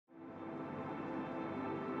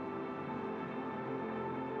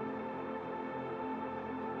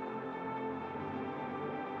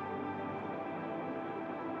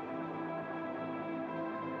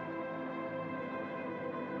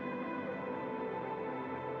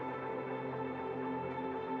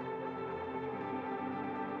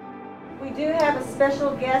We do have a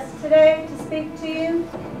special guest today to speak to you.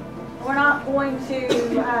 We're not going to,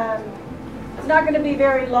 it's not going to be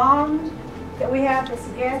very long that we have this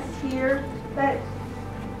guest here, but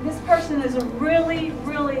this person is a really,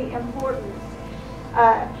 really important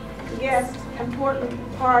guest, important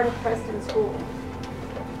part of Preston School.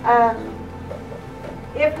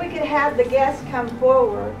 If we could have the guest come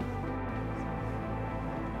forward.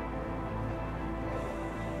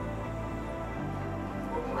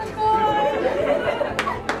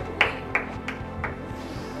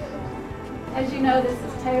 As you know, this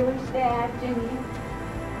is Taylor's dad, Jimmy.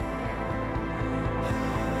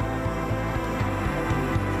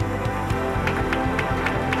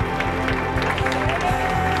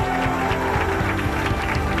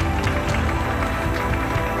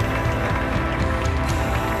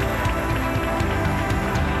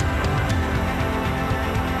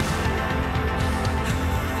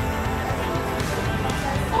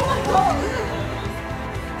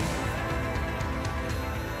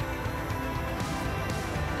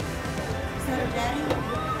 Daddy?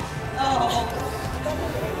 Oh.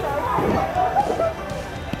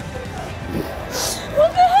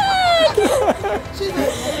 What the heck?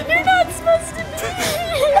 You're not supposed to be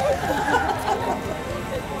here.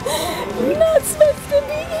 You're not supposed to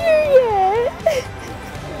be here yet.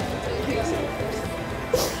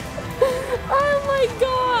 Oh my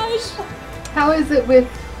gosh. How is it with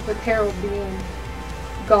Harold being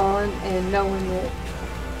gone and knowing that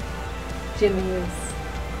Jimmy is?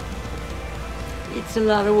 It's a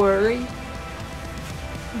lot of worry.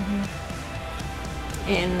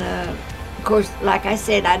 And of course, like I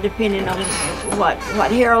said, I depended on what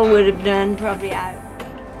Harold would have done. Probably I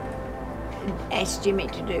asked Jimmy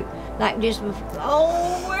to do. Like just before.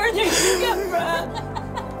 Oh, where did you come from?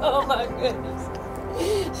 Oh my goodness.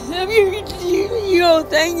 You don't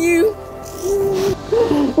thank you.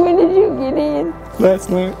 When did you get in? Last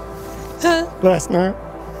night. Huh? Last night.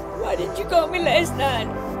 Why did you call me last night?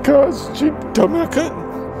 Because she told me I couldn't.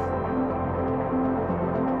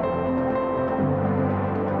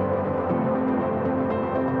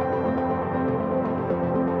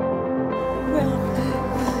 Well,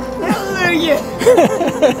 hallelujah.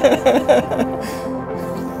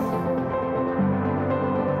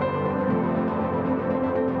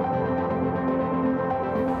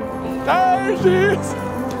 There she is.